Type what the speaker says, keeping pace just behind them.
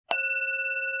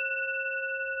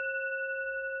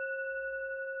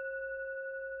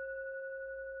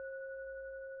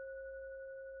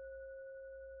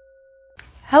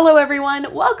Hello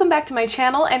everyone, welcome back to my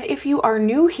channel, and if you are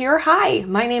new here, hi,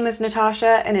 my name is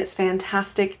Natasha and it's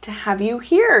fantastic to have you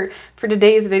here. For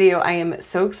today's video, I am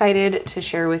so excited to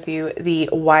share with you the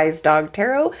Wise Dog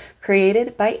Tarot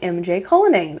created by MJ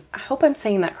Cullinane. I hope I'm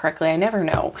saying that correctly, I never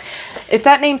know. If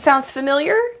that name sounds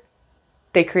familiar,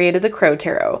 they created the Crow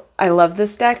Tarot. I love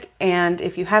this deck, and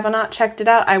if you have not checked it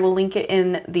out, I will link it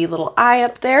in the little eye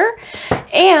up there.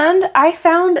 And I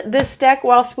found this deck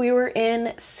whilst we were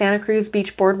in Santa Cruz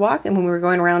Beach Boardwalk and when we were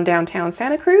going around downtown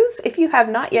Santa Cruz. If you have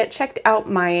not yet checked out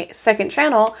my second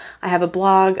channel, I have a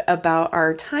blog about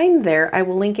our time there. I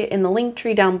will link it in the link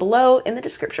tree down below in the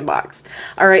description box.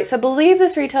 All right, so I believe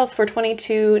this retails for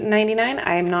 $22.99.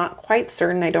 I am not quite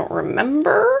certain, I don't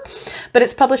remember, but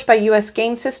it's published by US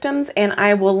Game Systems, and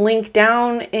I will link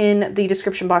down in the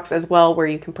description box as well where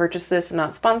you can purchase this. I'm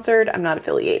not sponsored, I'm not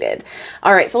affiliated.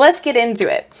 All right, so let's get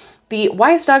into it. The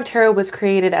Wise Dog Tarot was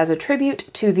created as a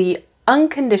tribute to the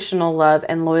unconditional love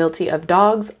and loyalty of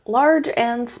dogs, large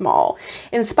and small.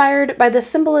 Inspired by the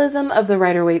symbolism of the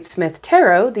Rider-Waite-Smith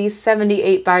Tarot, these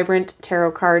 78 vibrant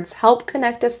tarot cards help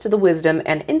connect us to the wisdom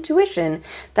and intuition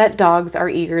that dogs are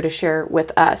eager to share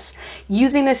with us.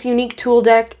 Using this unique tarot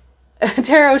deck,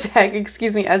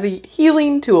 as a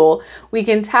healing tool, we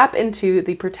can tap into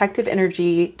the protective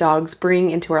energy dogs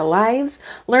bring into our lives,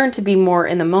 learn to be more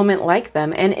in the moment like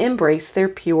them, and embrace their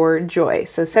pure joy.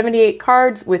 So 78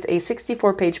 cards with a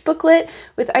 64-page booklet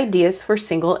with ideas for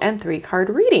single and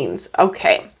 3-card readings.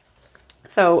 Okay,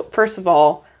 so first of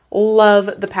all,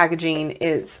 love the packaging.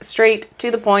 It's straight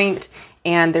to the point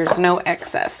and there's no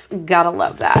excess. Gotta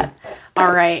love that.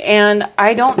 All right, and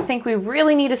I don't think we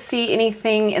really need to see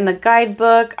anything in the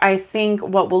guidebook. I think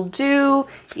what we'll do,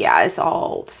 yeah, it's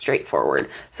all straightforward.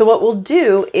 So what we'll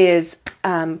do is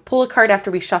pull a card after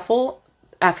we shuffle,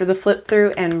 after the flip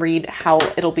through, and read how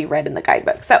it'll be read in the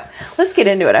guidebook. So let's get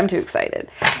into it. I'm too excited.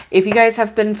 If you guys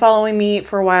have been following me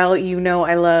for a while, you know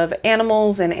I love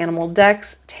animals and animal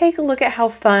decks. Take a look at how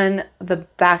fun the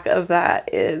back of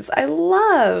that is. I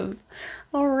love.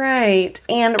 All right,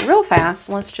 and real fast,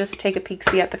 let's just take a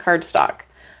peek-see at the cardstock.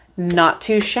 Not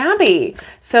too shabby.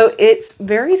 So it's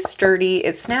very sturdy,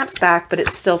 it snaps back, but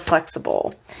it's still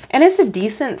flexible. And it's a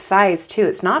decent size too.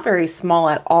 It's not very small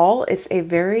at all. It's a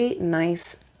very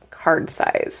nice card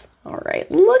size. All right,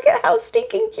 look at how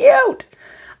stinking cute.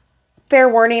 Fair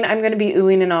warning, I'm gonna be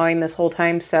oohing and awing this whole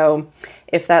time, so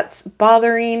if that's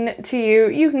bothering to you,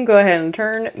 you can go ahead and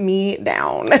turn me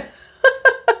down.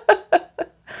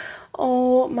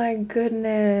 Oh my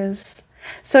goodness.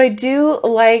 So I do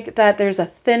like that there's a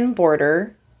thin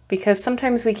border because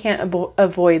sometimes we can't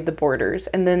avoid the borders,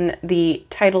 and then the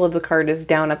title of the card is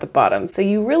down at the bottom. So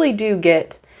you really do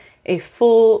get a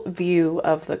full view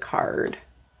of the card.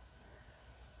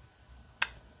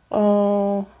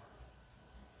 Oh,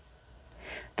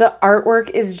 the artwork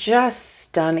is just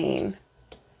stunning.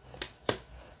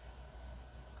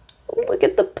 Look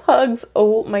at the pugs.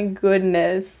 Oh my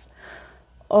goodness.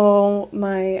 Oh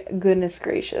my goodness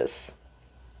gracious.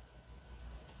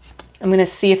 I'm going to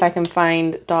see if I can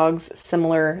find dogs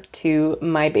similar to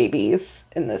my babies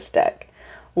in this deck.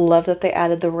 Love that they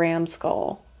added the ram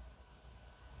skull.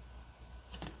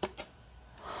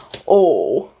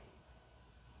 Oh.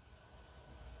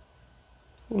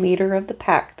 Leader of the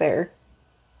pack there.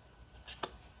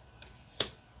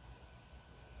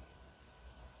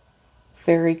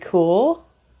 Very cool.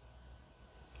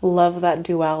 Love that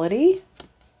duality.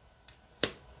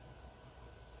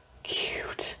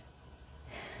 Cute.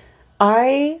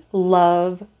 I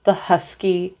love the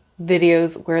husky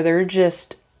videos where they're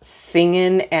just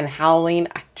singing and howling.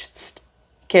 I just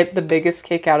get the biggest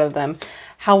kick out of them.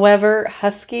 However,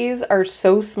 huskies are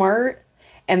so smart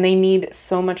and they need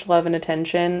so much love and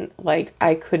attention. Like,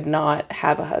 I could not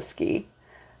have a husky.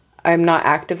 I'm not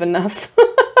active enough.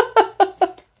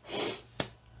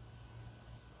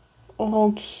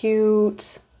 Oh,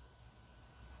 cute.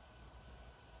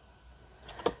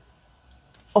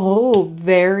 Oh,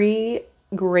 very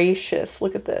gracious.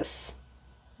 Look at this.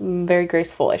 Very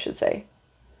graceful, I should say.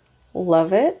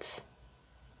 Love it.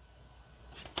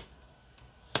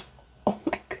 Oh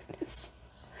my goodness.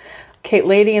 Okay,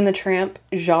 Lady and the Tramp,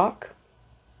 Jacques.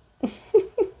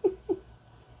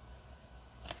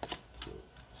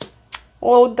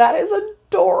 Oh, that is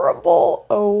adorable.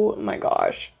 Oh my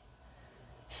gosh.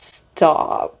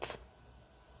 Stop.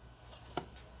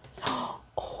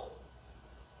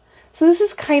 So this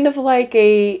is kind of like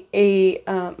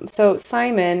so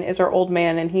Simon is our old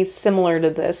man and he's similar to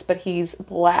this, but he's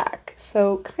black.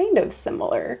 So kind of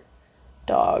similar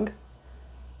dog.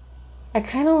 I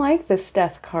kind of like this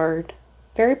death card.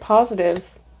 Very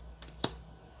positive.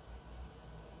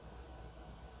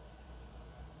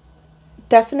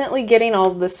 Definitely getting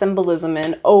all the symbolism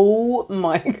in. Oh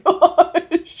my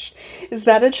gosh. Is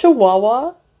that a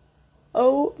Chihuahua?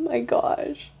 Oh my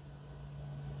gosh.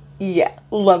 Yeah,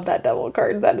 love that devil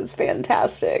card. That is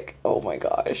fantastic. Oh my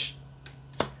gosh.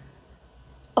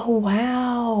 Oh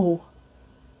wow.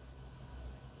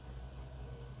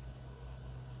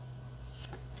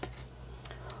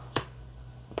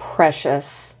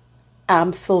 Precious.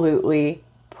 Absolutely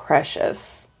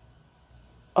precious.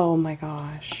 Oh my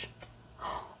gosh.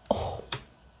 Oh.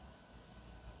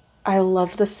 I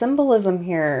love the symbolism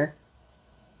here.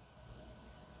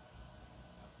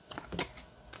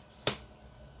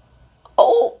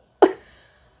 Oh.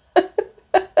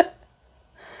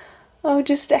 Oh,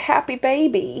 just a happy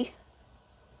baby.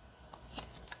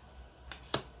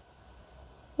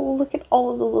 Look at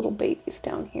all of the little babies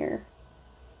down here.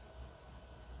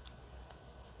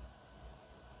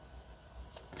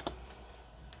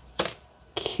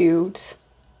 Cute.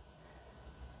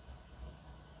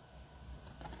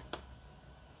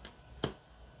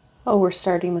 Oh, we're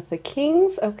starting with the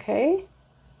kings. Okay.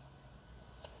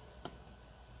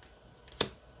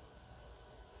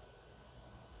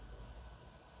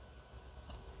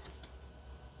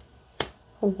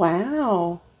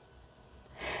 Wow.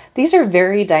 These are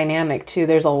very dynamic too.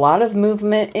 There's a lot of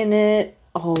movement in it.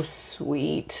 Oh,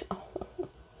 sweet.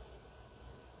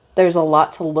 There's a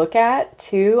lot to look at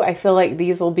too. I feel like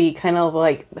these will be kind of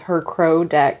like her crow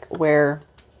deck where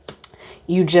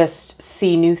you just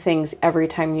see new things every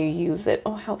time you use it.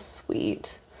 Oh, how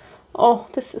sweet. Oh,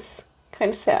 this is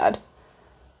kind of sad.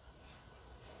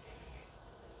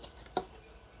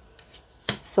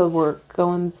 So we're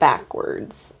going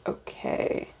backwards.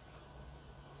 Okay.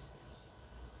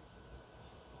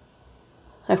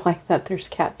 I like that there's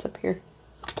cats up here.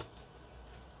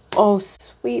 Oh,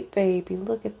 sweet baby.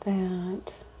 Look at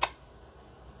that.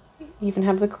 You even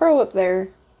have the crow up there.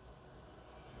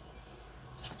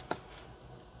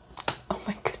 Oh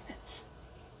my goodness.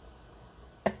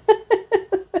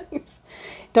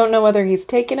 Don't know whether he's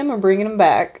taking him or bringing him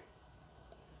back.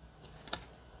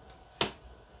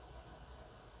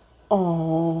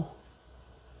 Oh.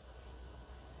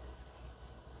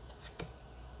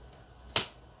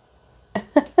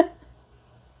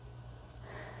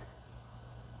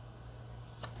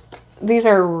 These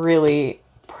are really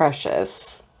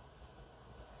precious.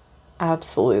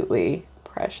 Absolutely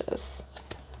precious.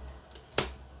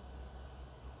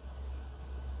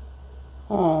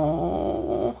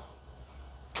 Oh.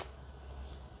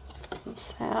 I'm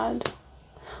sad.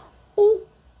 Oh.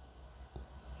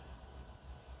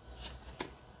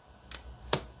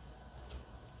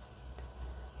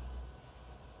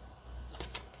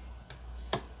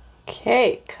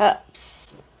 Okay,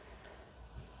 cups.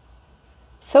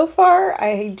 So far,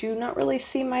 I do not really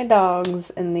see my dogs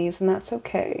in these, and that's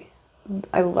okay.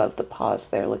 I love the paws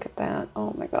there. Look at that.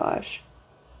 Oh my gosh.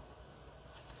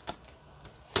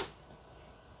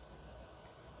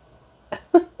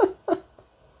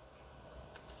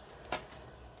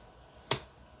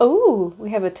 Oh,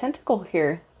 we have a tentacle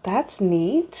here. That's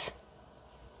neat.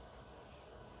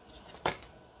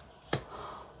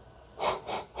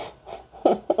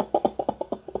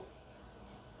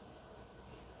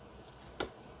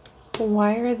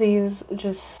 Why are these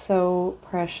just so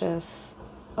precious?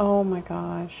 Oh my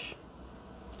gosh.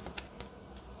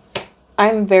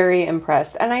 I'm very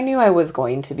impressed, and I knew I was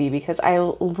going to be because I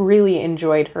really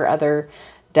enjoyed her other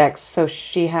decks. So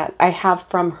I have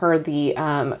from her the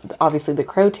obviously the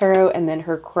Crow Tarot and then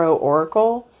her Crow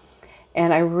Oracle,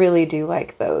 and I really do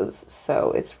like those.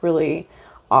 So it's really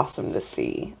awesome to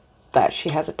see that she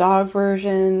has a dog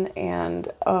version, and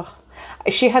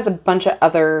she has a bunch of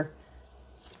other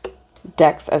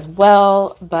decks as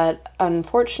well, but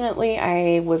unfortunately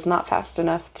I was not fast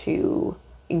enough to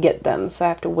get them, so I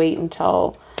have to wait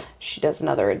until she does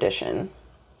another edition.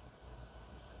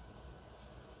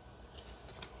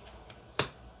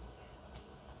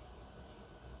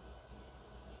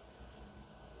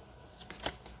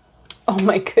 Oh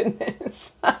my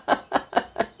goodness.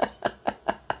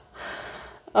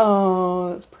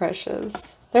 Oh, it's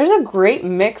precious. There's a great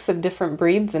mix of different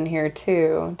breeds in here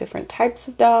too. Different types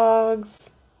of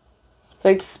dogs. The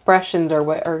expressions are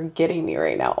what are getting me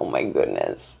right now. Oh my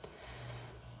goodness.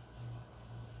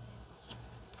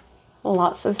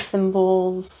 Lots of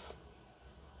symbols.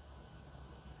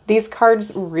 These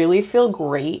cards really feel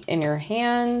great in your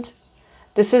hand.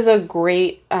 This is a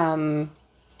great,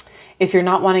 if you're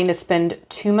not wanting to spend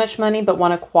too much money but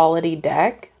want a quality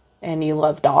deck and you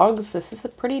love dogs, this is a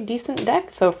pretty decent deck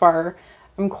so far.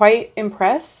 I'm quite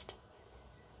impressed.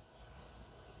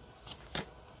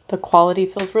 The quality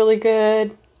feels really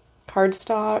good.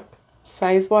 Cardstock,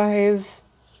 size-wise.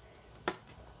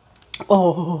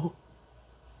 Oh.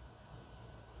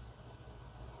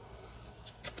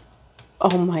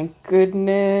 Oh my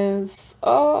goodness.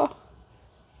 Oh.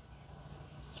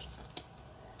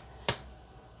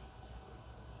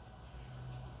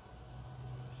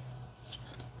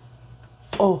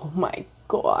 Oh my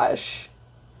gosh.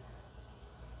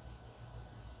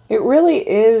 It really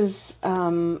is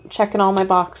checking all my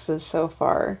boxes so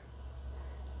far.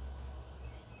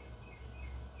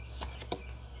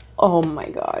 Oh my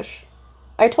gosh.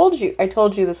 I told you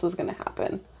this was gonna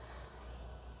happen.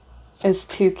 It's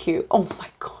too cute. Oh my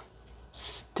god.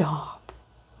 Stop.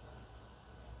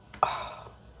 Oh.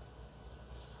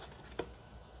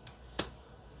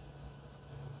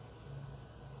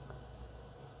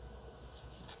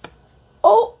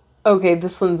 Oh, okay,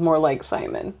 this one's more like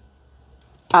Simon.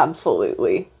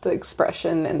 Absolutely. The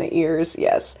expression and the ears,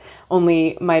 yes.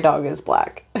 Only my dog is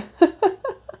black.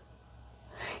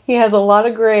 He has a lot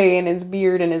of gray in his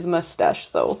beard and his mustache,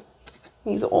 though.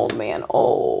 He's an old man.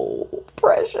 Oh,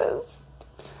 precious.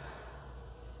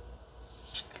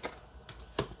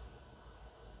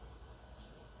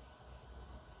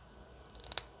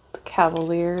 The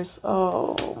Cavaliers.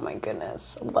 Oh, my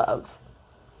goodness. Love.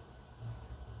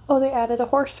 Oh, they added a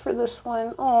horse for this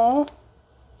one. Oh.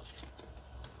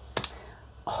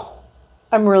 Oh.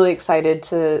 I'm really excited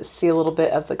to see a little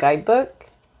bit of the guidebook.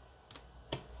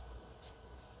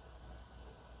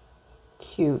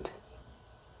 Cute.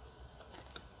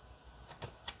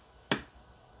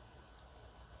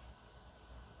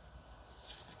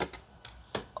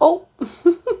 Oh.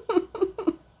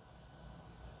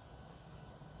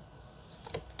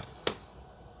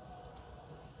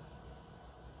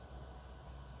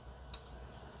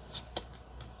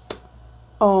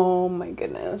 Oh my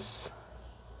goodness.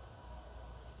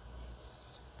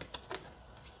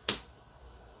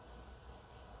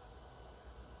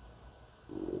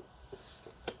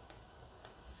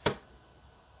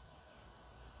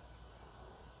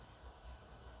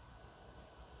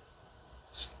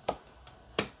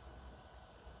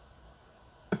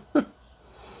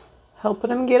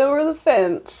 Helping him get over the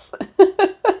fence.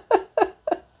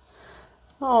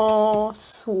 Oh,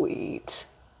 sweet.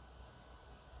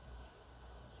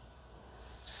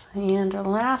 And our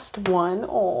last one.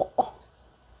 Oh.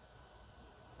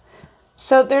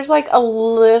 So there's like a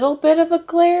little bit of a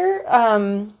glare,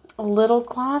 a little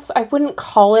gloss. I wouldn't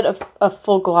call it a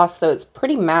full gloss though. It's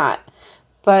pretty matte,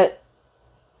 but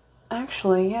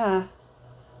actually, yeah,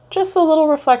 just a little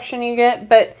reflection you get.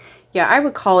 But yeah, I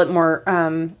would call it more,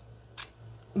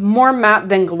 more matte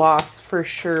than gloss for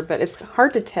sure, but it's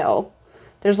hard to tell.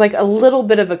 There's like a little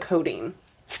bit of a coating.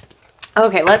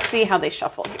 Okay, let's see how they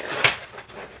shuffle here.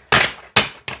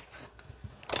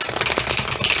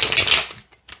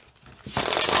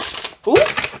 Ooh,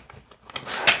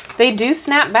 they do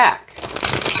snap back.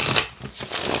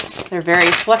 They're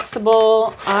very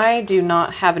flexible. I do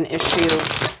not have an issue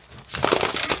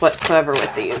whatsoever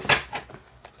with these.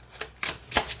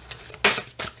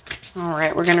 All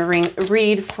right, we're gonna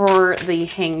read for the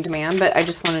Hanged Man, but I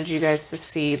just wanted you guys to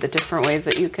see the different ways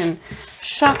that you can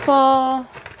shuffle.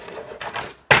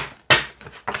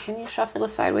 Can you shuffle the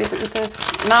sideways with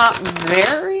this? Not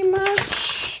very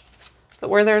much, but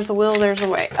where there's a will, there's a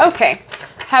way. Okay,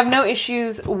 have no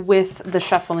issues with the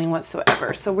shuffling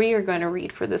whatsoever. So we are going to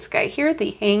read for this guy here,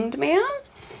 the Hanged Man,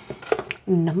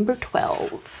 number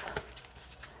 12.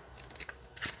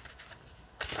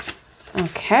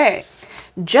 Okay.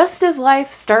 Just as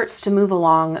life starts to move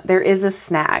along, there is a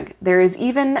snag. There is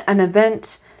even an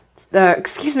event, there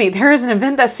is an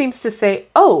event that seems to say,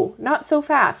 oh, not so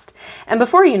fast. And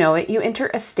before you know it, you enter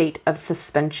a state of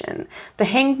suspension. The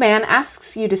Hanged Man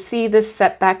asks you to see this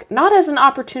setback not as an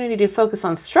opportunity to focus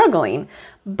on struggling,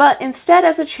 but instead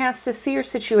as a chance to see your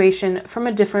situation from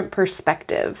a different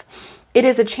perspective. It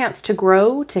is a chance to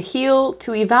grow, to heal,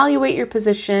 to evaluate your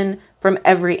position from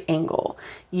every angle.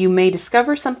 You may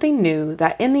discover something new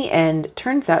that in the end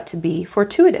turns out to be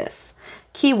fortuitous.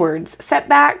 Keywords: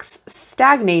 setbacks,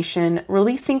 stagnation,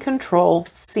 releasing control,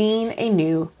 seeing a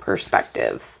new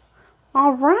perspective.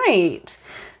 All right.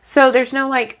 So there's no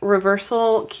like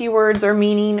reversal keywords or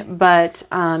meaning, but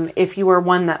if you are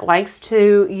one that likes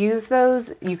to use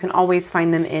those, you can always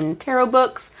find them in tarot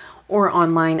books or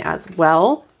online as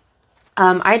well.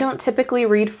 I don't typically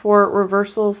read for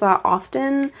reversals that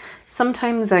often.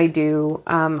 Sometimes I do.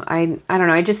 I don't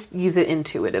know. I just use it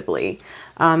intuitively.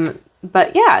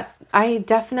 But yeah, I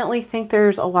definitely think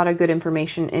there's a lot of good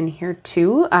information in here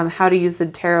too. How to use the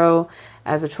tarot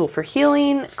as a tool for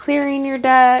healing, clearing your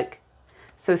deck.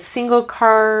 So single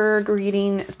card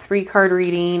reading, 3-card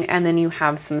reading, and then you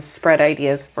have some spread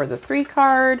ideas for the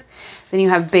 3-card. Then you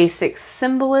have basic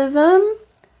symbolism.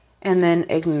 And then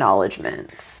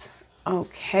acknowledgements.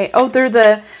 Okay. Oh, they're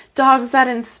the dogs that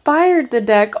inspired the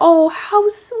deck. Oh, how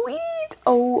sweet.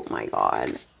 Oh my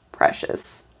God.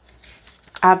 Precious.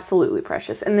 Absolutely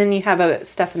precious. And then you have a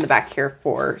stuff in the back here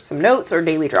for some notes or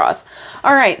daily draws.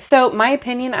 All right. So my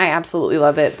opinion, I absolutely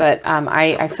love it, but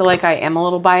I feel like I am a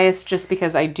little biased just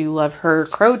because I do love her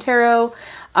Crow Tarot.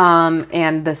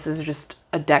 And this is just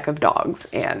a deck of dogs.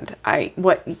 And I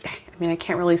mean, I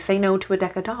can't really say no to a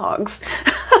deck of dogs.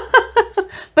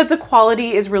 But the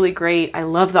quality is really great. I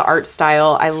love the art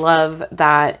style. I love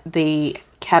that they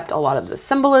kept a lot of the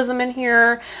symbolism in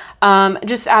here.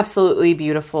 Just absolutely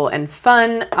beautiful and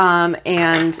fun,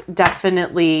 and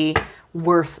definitely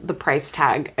worth the price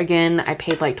tag. Again, I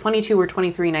paid like $22 or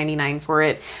 $23.99 for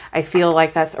it. I feel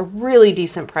like that's a really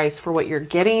decent price for what you're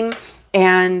getting.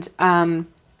 And,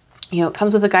 you know, it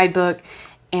comes with a guidebook,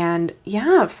 and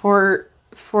yeah, for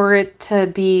it to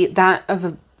be that of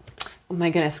a, oh my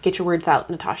goodness, get your words out,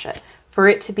 Natasha. For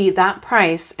it to be that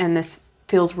price and this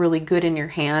feels really good in your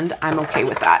hand, I'm okay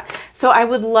with that. So I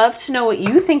would love to know what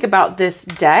you think about this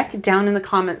deck down in the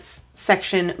comments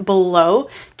section below.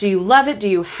 Do you love it? Do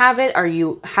you have it? Are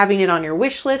you having it on your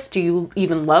wish list? Do you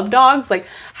even love dogs? Like,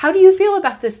 how do you feel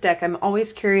about this deck? I'm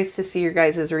always curious to see your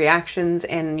guys' reactions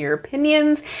and your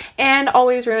opinions. And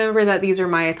always remember that these are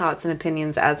my thoughts and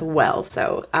opinions as well.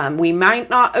 So we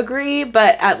might not agree,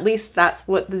 but at least that's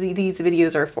what these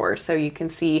videos are for. So you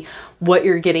can see what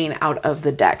you're getting out of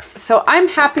the decks. So I'm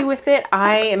happy with it.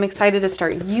 I am excited to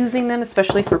start using them,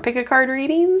 especially for pick a card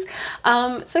readings.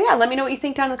 So yeah, let me know what you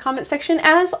think down in the comments section.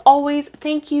 As always,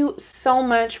 thank you so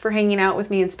much for hanging out with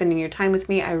me and spending your time with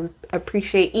me. I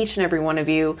appreciate each and every one of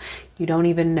you. You don't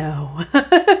even know.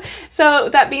 So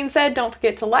that being said, don't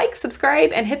forget to like,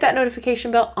 subscribe, and hit that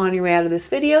notification bell on your way out of this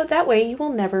video. That way you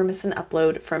will never miss an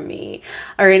upload from me.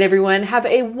 All right, everyone, have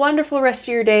a wonderful rest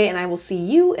of your day, and I will see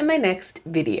you in my next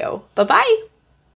video. Bye-bye.